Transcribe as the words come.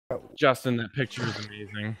Justin, that picture is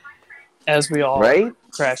amazing. As we all Right?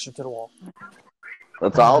 crash into the wall.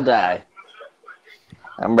 Let's all die.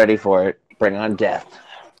 I'm ready for it. Bring on death.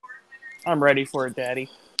 I'm ready for it, Daddy.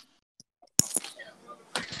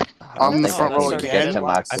 I'm in the Oh, front row that's again. Get to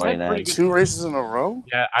Mach I've had 29. pretty good- 2 races in a row?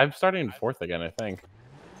 Yeah, I'm starting in 4th again, I think.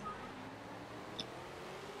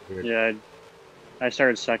 Yeah, I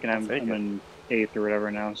started second. I'm Take it. in 8th or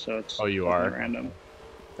whatever now, so it's Oh, you definitely are? random.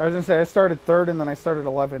 I was gonna say I started 3rd and then I started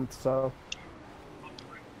 11th. So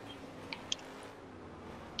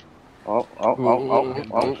Oh.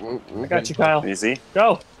 I got you, Kyle. Easy.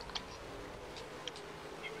 Go.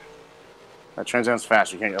 That transit's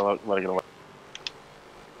fast. You can't let it get away.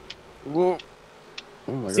 Whoa.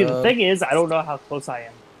 Oh my See, God. the thing is, I don't know how close I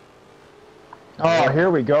am. oh, here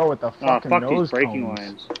we go with the Oh, fucking fuck these nose braking cones.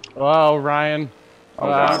 lines. Oh, Ryan. Oh,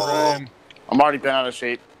 God. Ryan. I'm already bent out of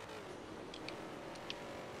shape.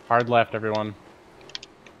 Hard left, everyone.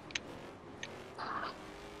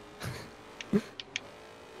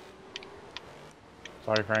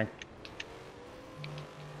 Sorry, Frank.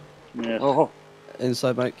 Yeah. Oh,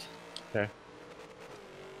 Inside, Mike. Okay.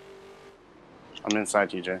 I'm inside,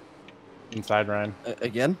 TJ. Inside, Ryan.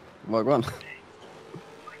 Again? Mark one.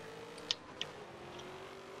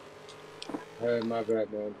 My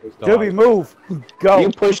bad, man. Still Doobie, out. move. Go. You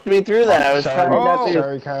pushed me through that. I was Sorry. trying not to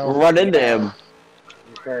Sorry, Kyle. run into him.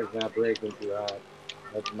 The car's not braking too hot.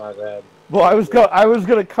 That's my bad. Well, I was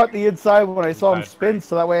gonna cut the inside when I saw him Inside. spin,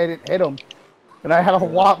 so that way I didn't hit him. And I had a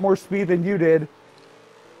lot more speed than you did.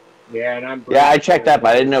 Yeah, and I'm. Yeah, I checked up.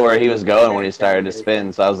 I didn't know where he was going when he started to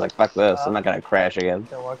spin, so I was like, fuck this. I'm not going to crash again.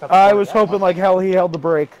 I was hoping like hell he held the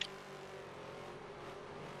brake.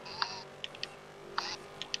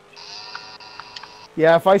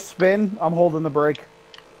 Yeah, if I spin, I'm holding the brake.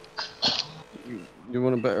 You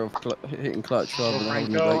want to better off hitting clutch rather than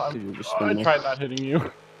holding the Franco, brake because you'll just I spin more. tried not hitting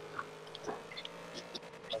you.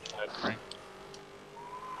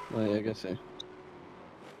 Oh, yeah, I guess so.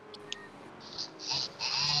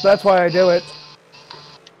 That's why I do it.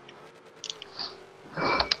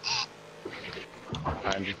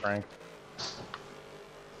 Behind you, Frank.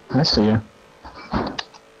 I see you.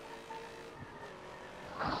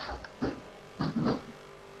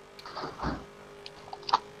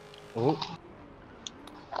 Oh,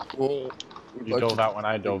 Whoa. you dove out when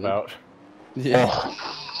I dove out. Yeah.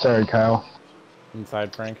 Oh, sorry, Kyle.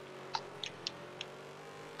 Inside, Frank.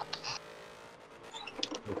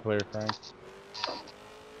 You're clear, Frank.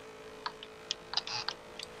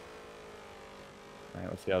 Alright,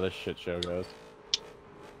 let's see how this shit show goes.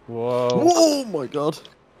 Whoa. Whoa, my God.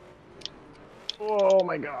 Oh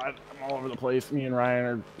my god. I'm all over the place. Me and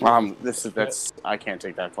Ryan are... That's I can't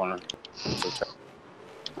take that corner.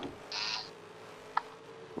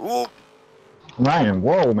 Whoa. Ryan,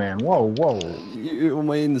 whoa, man, whoa. You on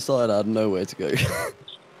my inside, I had nowhere to go.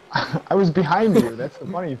 I was behind you. That's the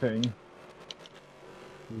funny thing.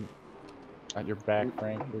 At your back,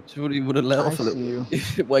 Frank. Surely you would have let off a I see little.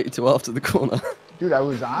 you. Wait until after the corner. Dude, I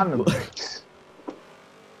was on the brakes.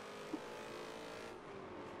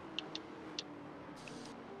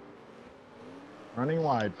 Running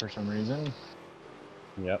wide for some reason.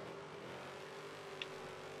 Yep.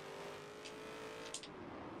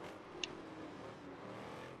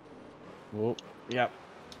 Whoa. Yep.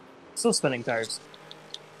 Still spinning tires.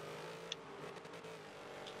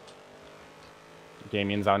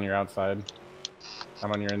 Damien's on your outside.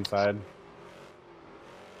 I'm on your inside.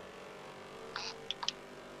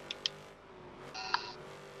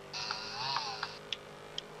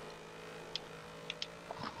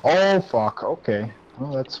 Oh, fuck. Okay.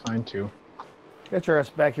 Well, that's fine, too. Get your ass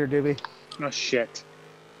back here, Doobie. Oh shit.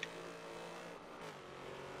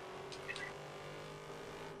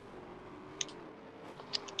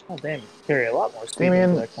 Oh, damn. You carry a lot more speed Damien.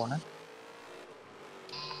 into that corner.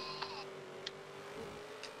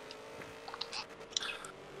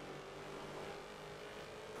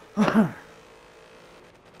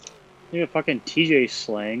 You got fucking TJ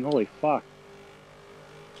slaying. Holy fuck.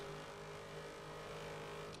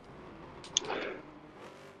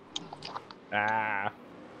 Ah.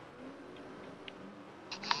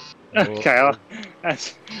 Kyle, I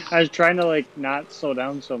was trying to like not slow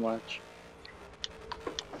down so much.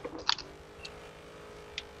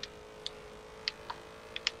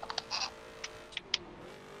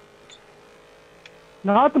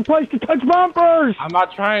 Not the place to touch bumpers! I'm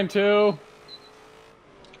not trying to.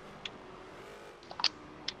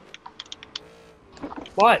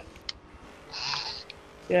 What?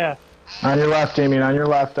 Yeah. On your left, Damien, on your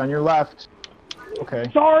left, on your left. Okay.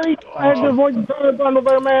 Sorry, I had to avoid the tire bundle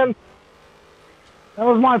there, man. That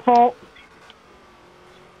was my fault.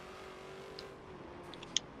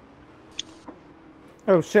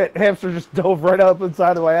 Oh shit, hamster just dove right up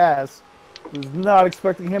inside of my ass. Was not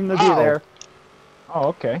expecting him to be Ow. there. Oh,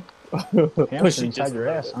 okay. Push Hamster it inside just your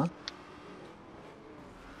a ass, little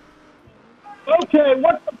huh? Okay,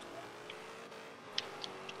 what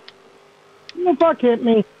the fuck hit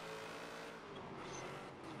me?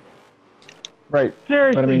 Right.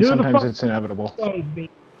 Seriously, But I mean, who the sometimes fuck it's inevitable. owns me?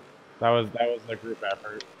 That was a group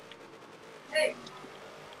effort.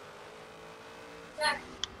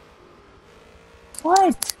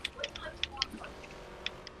 What?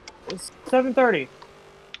 It's 7:30.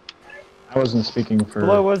 I wasn't speaking for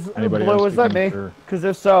Blue, was anybody. Blue, I was was that speaking me? for Because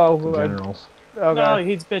if so, the generals. okay. No,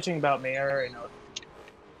 he's bitching about me. I already know.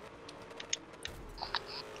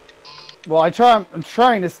 Well, I'm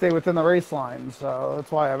trying to stay within the race line, so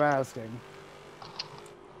that's why I'm asking.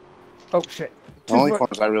 Oh shit! The only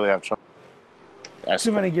corners I really have trouble.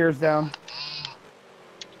 Too many gears down.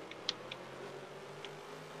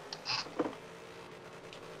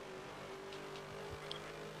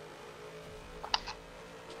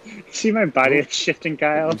 See my body shifting,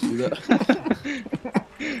 Kyle? See that?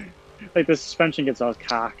 Like the suspension gets all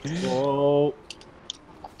cocked. Whoa.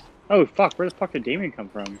 Oh fuck, where the fuck did Damien come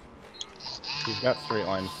from? He's got straight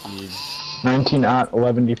line speed.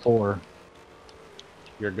 19.11.4.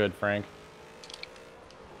 You're good, Frank.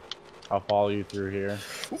 I'll follow you through here.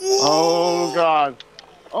 Oh god.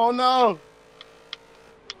 Oh no.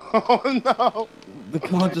 Oh no. The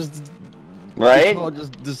car just... Right? The car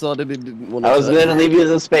just decided it didn't want to I was turn. going to leave you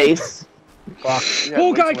the space. Fuck. You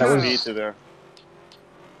Oh had way god, too much Kyle! speed to there.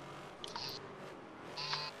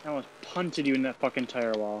 I almost punted you in that fucking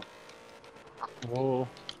tire wall. Whoa.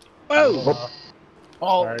 Whoa!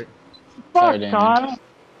 Oh. Sorry. Fuck, Damien. Kyle.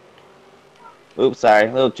 Oops, sorry.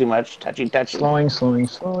 A little too much. Touchy. Slowing, slowing,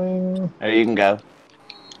 slowing. There, you can go.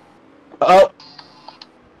 Oh!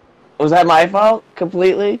 Was that my fault?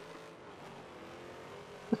 Completely?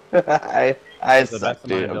 I The suck, best of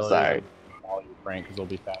my dude. I'm ability sorry. to follow you, Frank, because we'll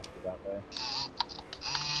be faster that way.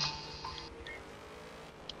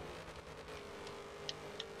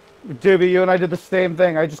 Doobie, you and I did the same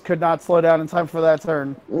thing. I just could not slow down in time for that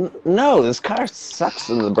turn. No, this car sucks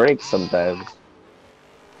in the brakes sometimes.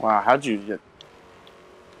 Wow, how'd you get...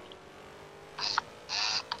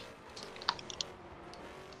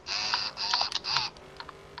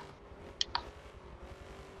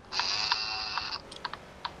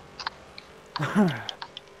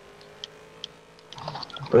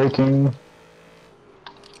 Braking.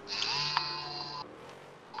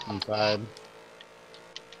 Inside.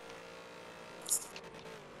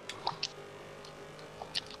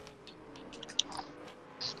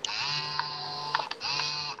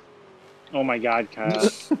 Oh my god, Kyle.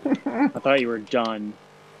 I thought you were done.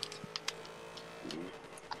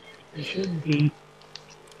 It should be.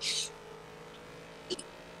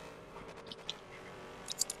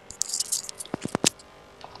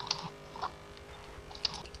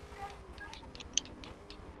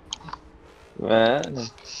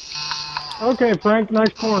 Okay, Frank, nice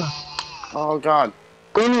corner. Oh god.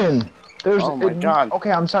 Damien! There's Oh my god.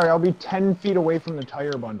 Okay, I'm sorry. I'll be 10 feet away from the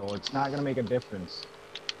tire bundle. It's not gonna make a difference.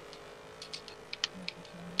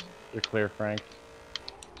 You're clear, Frank.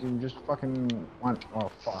 You just fucking want...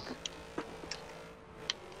 Oh, fuck.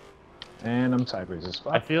 And I'm sideways as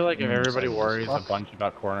fuck. I feel like if And I'm everybody sideways as worries a fuck. bunch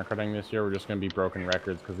about corner cutting this year, we're just going to be broken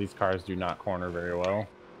records because these cars do not corner very well.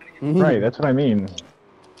 Right, that's what I mean.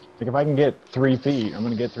 Like, if I can get 3 feet, I'm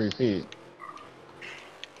gonna get 3 feet.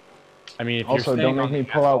 I mean, if Also, you're don't staying make on me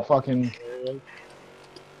the pull out asphalt fucking... areas-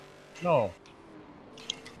 No.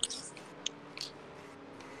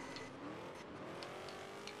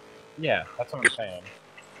 Yeah, that's what I'm saying.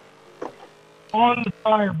 On the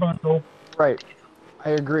tire bundle. Right.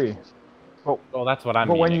 I agree. Well, that's what I'm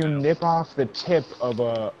But when you meaning. nip off the tip of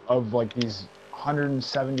like these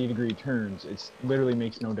 170-degree turns, it literally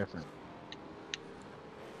makes no difference.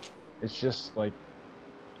 It's just like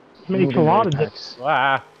Makes a moving lot of apex.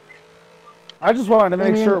 Ah, I just wanted to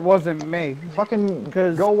make Damien, sure it wasn't me. Fucking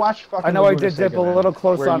Because go watch fucking. I know I Laguna did dip Seca a then, little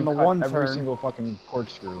close where on you the cut one every turn. single fucking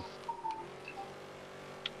corkscrew.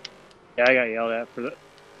 Yeah, I got yelled at for the.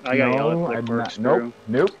 I got yelled at for the corkscrew. Nope,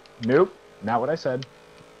 nope, nope. Not what I said.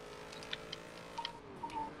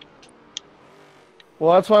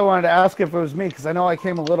 Well, that's why I wanted to ask if it was me, because I know I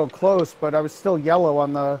came a little close, but I was still yellow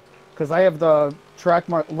on the... Because I have the track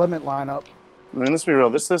limit lineup. I mean, let's be real.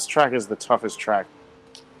 This track is the toughest track.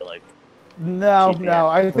 Like, No, no,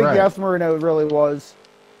 I think Right. Yas Marino really was.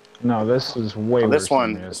 No, this is way worse. this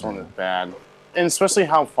one than is bad, and especially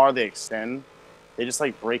how far they extend. They just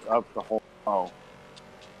like break up the whole. Oh,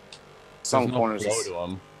 some there's no corners. flow to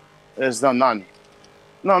them. There's none.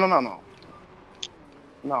 No.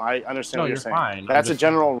 No, I understand No, what you're you're saying. fine. That's I'm a just-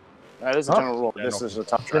 general. That is a Oh. general rule. Yeah, This no. is a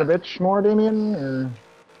tough Get a track. bitch more, Damien? Or...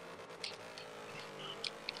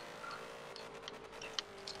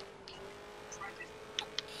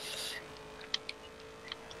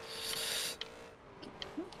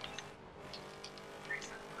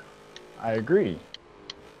 I agree.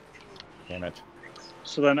 Damn it.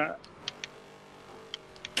 So then, if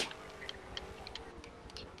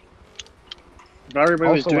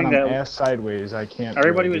everybody was Also, when doing I'm that, ass sideways, I can't.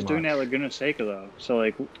 everybody really was do doing much. that Laguna Seca though. So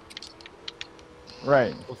like,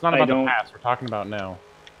 Right. Well, it's not I about the don't- past. We're talking about now.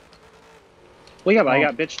 well, yeah, but I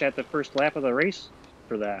Well- got bitched at the first lap of the race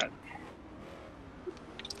for that.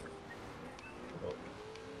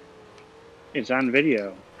 It's on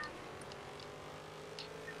video.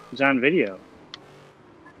 It's on video.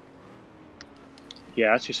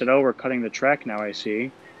 Yes, you said, "Oh, we're cutting the track now." I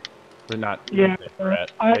see. We're not. Yeah,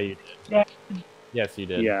 Brett. I- Yeah, you did. yeah. Yes, you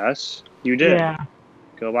did. Yes, you did. Yeah.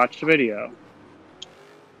 Go watch the video.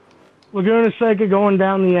 Laguna Seca going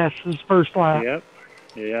down the S's first lap. Yep.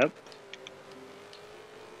 Yep.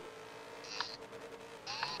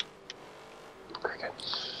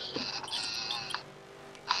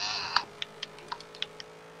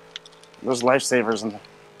 Those lifesavers in the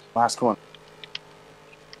last one.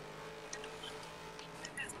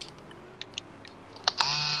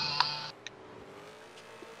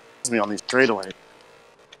 Me on these straightaways.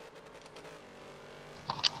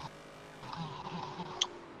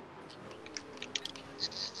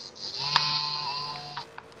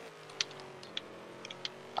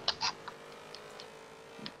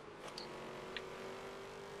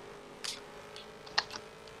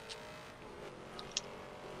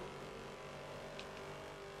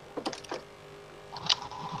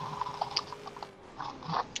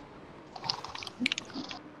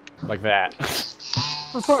 Like that.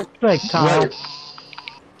 For fuck's sake, Kyle. Right.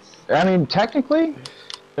 I mean, technically,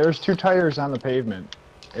 there's 2 tires on the pavement.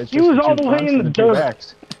 It's He just was the all 2 the way fronts in and the 2 dirt.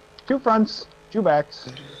 backs. 2 fronts, 2 backs,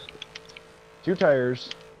 2 tires.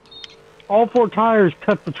 All 4 tires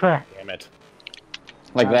cut the track. Damn it.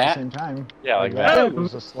 Like Not At that? the same time. Yeah, like that. It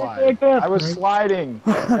was a slide. Like that, I was right? sliding.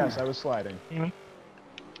 Yes, I was sliding. Yeah.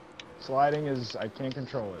 Sliding is, I can't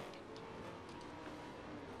control it.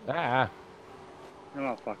 Ah. I'm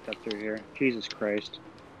all fucked up through here. Jesus Christ.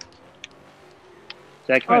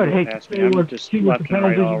 Zach, I would you hate to past me. see I'm what just the left and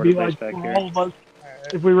right penalties all would over be the place like back for here. all of us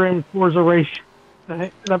if we ran Forza race.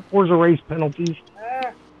 That Forza race penalties.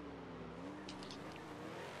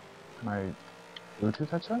 My Bluetooth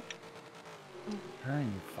headset? Turn,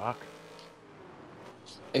 you fuck.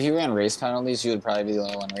 If you ran race penalties, you would probably be the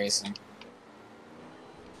only one racing.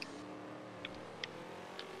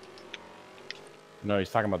 No, he's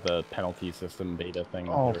talking about the penalty system beta thing.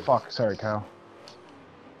 Oh, fuck. Sorry, Kyle.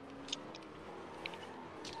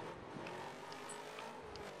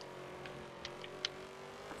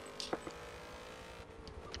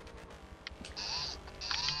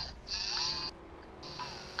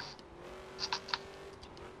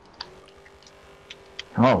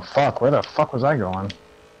 Oh, fuck. Where the fuck was I going?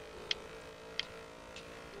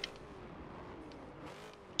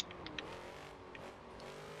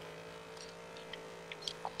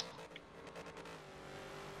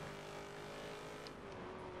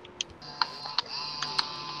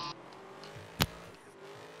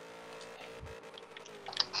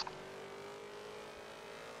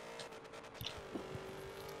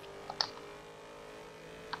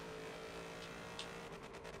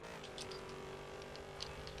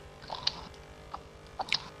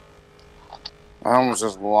 I almost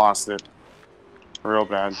just lost it. Real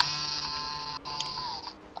bad.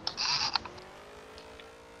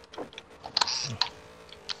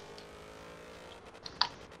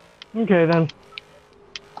 Okay then.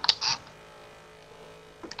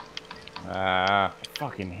 Ah, I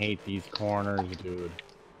fucking hate these corners, dude.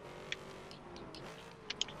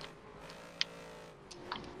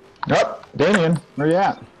 Yep. Damien, where you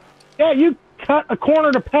at? Yeah, you cut a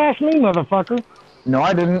corner to pass me, motherfucker. No,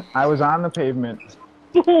 I didn't. I was on the pavement.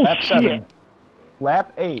 Oh, Lap 7. shit.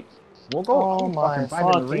 Lap 8. We'll go. Oh my find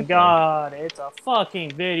it in the fucking replay. god, it's a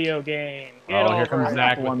fucking video game. Get Oh, here over comes it.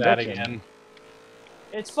 Zach One with that bitching. again.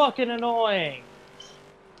 It's fucking annoying.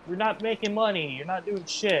 You're not making money. You're not doing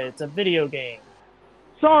shit. It's a video game.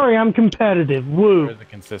 Sorry, I'm competitive. Woo. There's a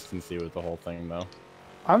consistency with the whole thing, though.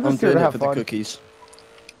 I'm I'm just here doing to it have for the fun. cookies.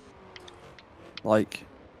 Like,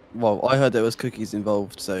 well, I heard there was cookies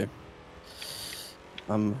involved, so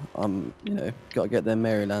I'm, you know, gotta get them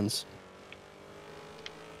Marylands.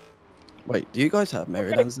 Wait, do you guys have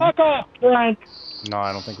Marylands? Fuck off, Frank. No,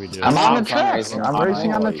 I don't think we do. I'm on the fun track. racing I'm on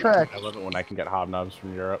racing on the highway. track. I love it when I can get hobnobs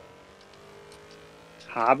from Europe.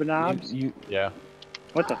 Hobnobs? You, Yeah.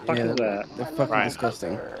 What the fuck is that? They're fucking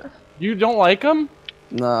disgusting. You don't like them?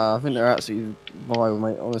 Nah, I think they're absolutely vile,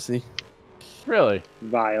 mate, honestly. Really?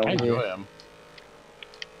 Vile. I enjoy them.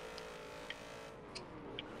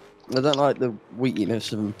 I don't like the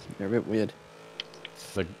wheatiness of them. They're a bit weird.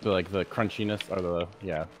 Like the crunchiness or the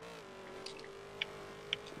yeah.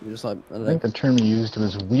 Just like I think the term you used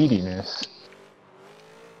was weediness.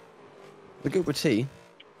 The good with tea.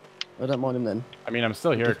 I don't mind them then. I mean, I'm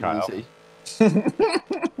still here, Kyle.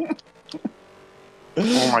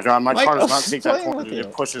 Oh my god, my Mike, car does I not was take that playing corner, with dude. you.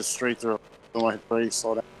 It pushes straight through. Don't let it brake,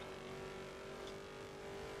 slow down.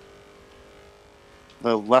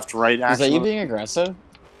 The left-right action. Was that you being aggressive?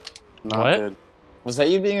 Not What? good. Was that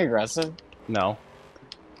you being aggressive? No.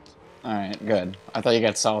 Alright, good. I thought you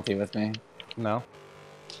got salty with me. No.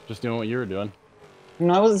 Just doing what you were doing.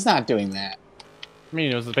 No, I was not doing that. I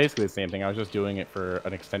mean, it was basically the same thing. I was just doing it for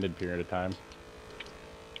an extended period of time.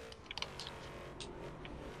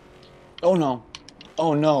 Oh no.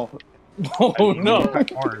 Oh no. Oh I mean, no. when you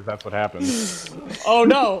cut corners, that's what happens. Oh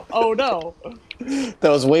no. Oh no. That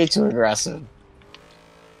was way too aggressive.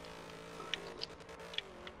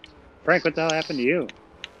 Frank, what the hell happened to you?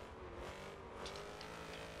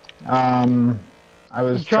 I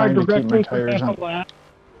was You tried trying to to wreck keep my me for tires half on. a lap.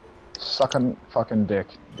 Sucking fucking dick,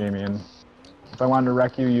 Damien. If I wanted to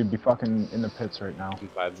wreck you, you'd be fucking in the pits right now.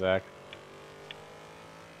 Inside Zach.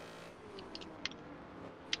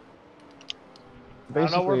 I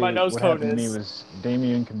don't know where my nose what cone happened to me is. was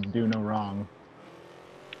Damien can do no wrong.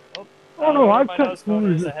 Oh no, I've my cut nose cone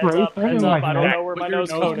corners is. this Heads race. up, heads up. I don't know where Put my your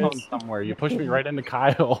nose cone is. somewhere. You pushed me right into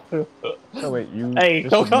Kyle. So wait, you Hey,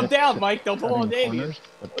 just don't come admit down, to Mike. Don't pull on cutting Damien. corners,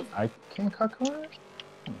 but I can cut corners?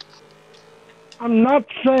 I'm not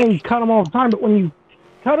saying cut them all the time, but when you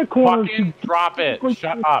cut a corner, Fucking drop it.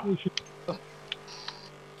 Shut up.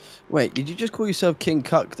 Wait, did you just call yourself King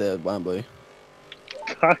Cuck there, Wambo?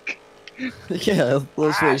 Cuck. Yeah, that's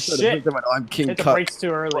what you said. shit. I'm King Hit the Cuck. brakes too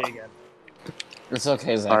early again. It's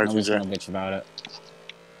okay, Zach. Alright, Nobody's TJ. gonna bitch about it.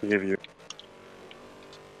 I give you.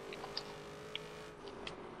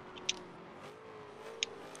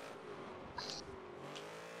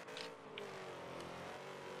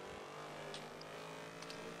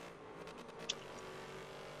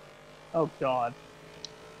 Oh god.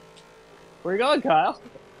 Where you going, Kyle?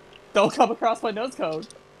 Don't come across my nose cone.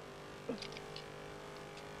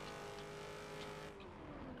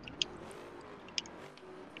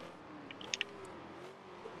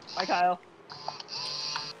 Hi, Kyle.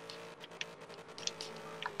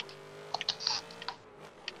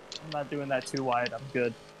 I'm not doing that too wide. I'm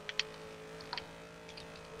good.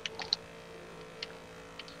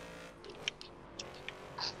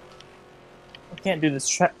 I can't do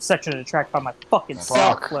this section of the track by my fucking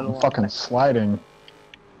self, Fuck, let I'm alone. fucking sliding.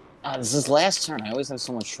 This is last turn. I always have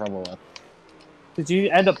so much trouble with. Did you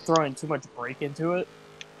end up throwing too much brake into it?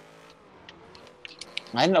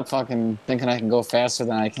 I end up fucking thinking I can go faster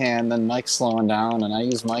than I can, then Mike's slowing down, and I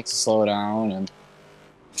use Mike to slow down, and...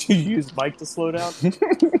 You use Mike to slow down?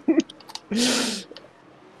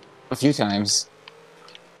 A few times.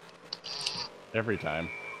 Every time.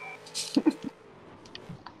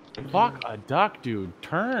 Fuck a duck, dude.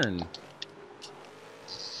 Turn.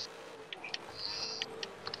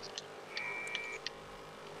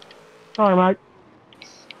 Sorry, Mike.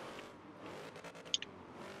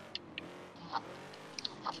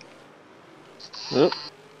 Oop.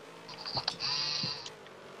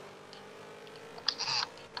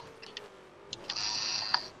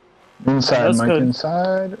 Inside, Nose Mike, cone.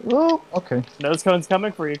 inside. Oh, okay. Nose cone's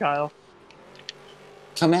coming for you, Kyle.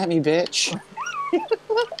 Come at me, bitch.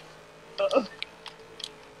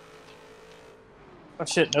 Oh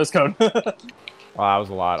shit, nose cone. Wow, that was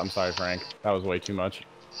a lot. I'm sorry, Frank. That was way too much.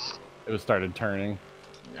 It was started turning.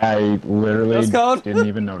 I literally Nose cone. didn't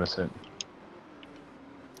even notice it.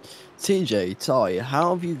 TJ, Ty,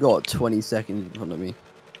 how have you got 20 seconds in front of me?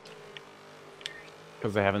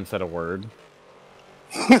 Because they haven't said a word.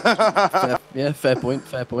 Fair point,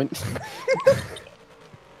 fair point.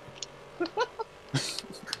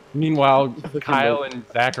 Meanwhile, Kyle and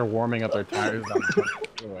Zach are warming up their tires on the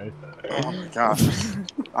freeway. Oh my god.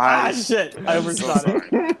 Ah shit, I I'm so overshot sorry.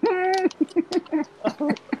 it.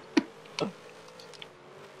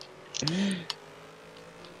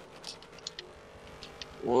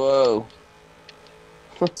 Whoa.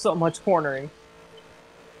 So much cornering.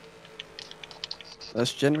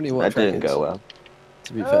 That's generally what That track didn't is, go well.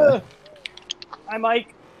 to be fair. Hi,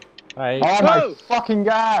 Mike. Hi. Oh my fucking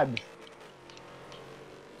god!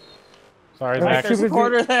 Sorry, Mike, Zach. there's a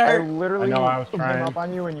corner I there. literally I know, I was came trying. up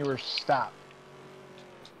on you and you were stopped.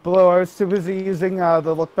 Below, I was too busy using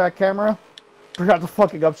the look back camera. Forgot to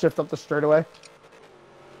fucking upshift up the straightaway.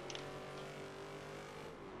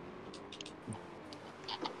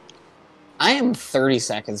 I am 30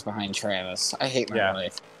 seconds behind Travis. I hate my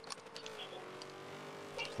life.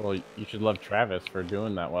 Well, you should love Travis for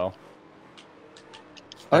doing that well.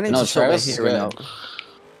 I need No, to stop Travis is hearing good. out.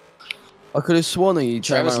 I could have sworn that you turned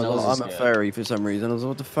Travis around and was knows like, he's I'm a good. fairy for some reason. I was like,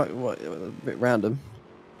 what the fuck? What? A bit random.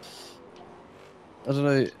 I don't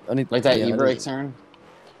know. I need Like that yeah, I e-brake don't- turn?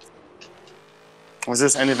 Was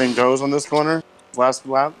this anything goes on this corner? Last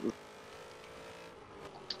lap?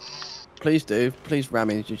 Please do. Please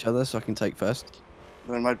ram into each other so I can take first.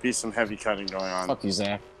 There might be some heavy cutting going on. Fuck you,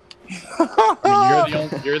 Zach. I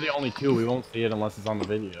mean, you're the only two. We won't see it unless it's on the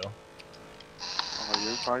video. Oh,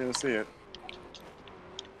 you're probably gonna see it.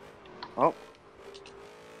 Oh.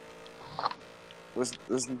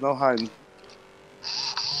 There's no hiding.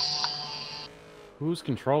 Whose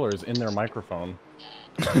controller is in their microphone?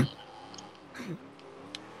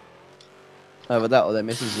 Over that or their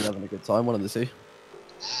missus is having a good time. One of the two.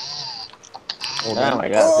 Oh my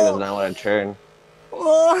god, he does not want to turn.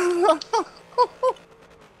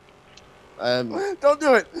 Don't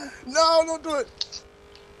do it! No, don't do it!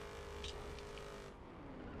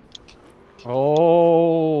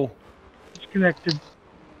 Oh, Disconnected.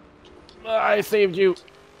 I saved you.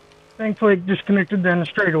 Thankfully, it disconnected down the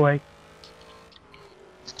straightaway.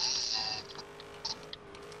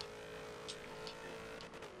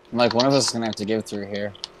 Like, one of us is gonna have to give through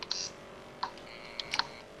here.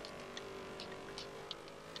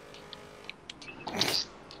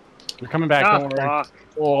 You're coming back. Ah, Don't worry. fuck.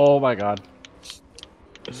 Oh my god.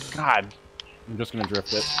 God. I'm just gonna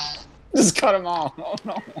drift it. Just cut him off. Oh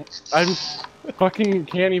no. I fucking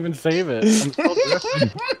can't even save it. I'm still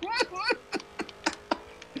drifting.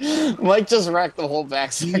 Mike just wrecked the whole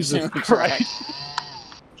back section Jesus of the track. Christ.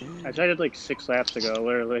 I tried it like 6 laps ago,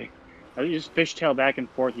 literally. I just fishtail back and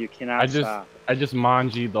forth. You cannot stop. I just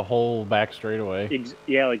manjied the whole back straightaway.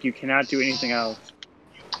 Yeah, like you cannot do anything else.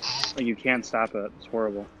 Like you can't stop it. It's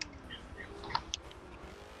horrible.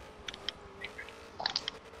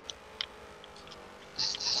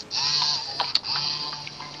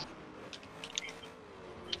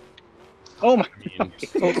 Oh my god.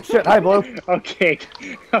 Oh shit, hi Blue. Okay.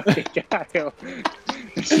 Okay, got him.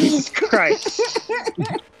 Jesus Christ.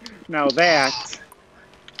 Now that.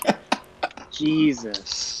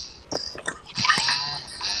 Jesus.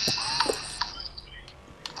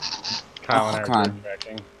 Kyle and I come are on.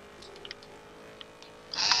 tracking.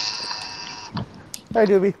 Hi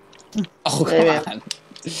Doobie. Oh, Hey, come man. on.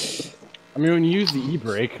 I mean, when you use the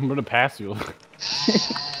e-brake, I'm gonna pass you.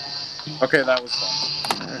 Okay, that was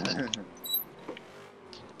fun.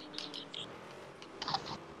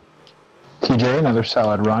 TJ, another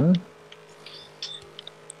solid run.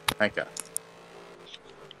 Thank God.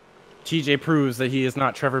 TJ proves that he is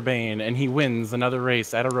not Trevor Bayne, and he wins another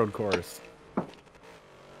race at a road course.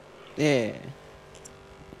 Yeah.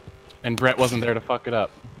 And Brett wasn't there to fuck it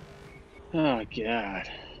up. Oh god.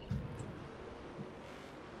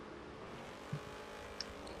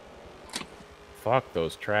 Fuck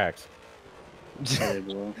those tracks.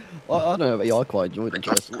 Terrible. I don't know about you. I quite enjoyed them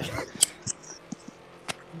personally.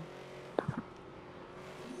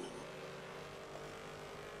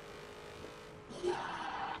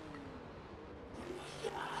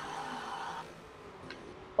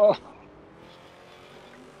 Oh.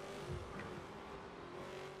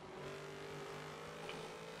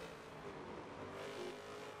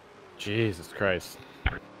 Jesus Christ.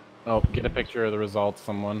 Oh, get a picture of the results,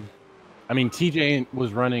 someone. I mean, TJ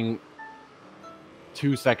was running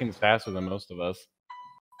 2 seconds faster than most of us.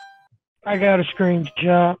 I got a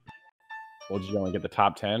screenshot. Well, did you only get the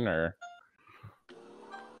top 10, or?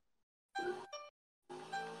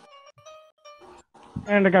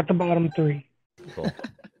 And I got the bottom 3. Cool.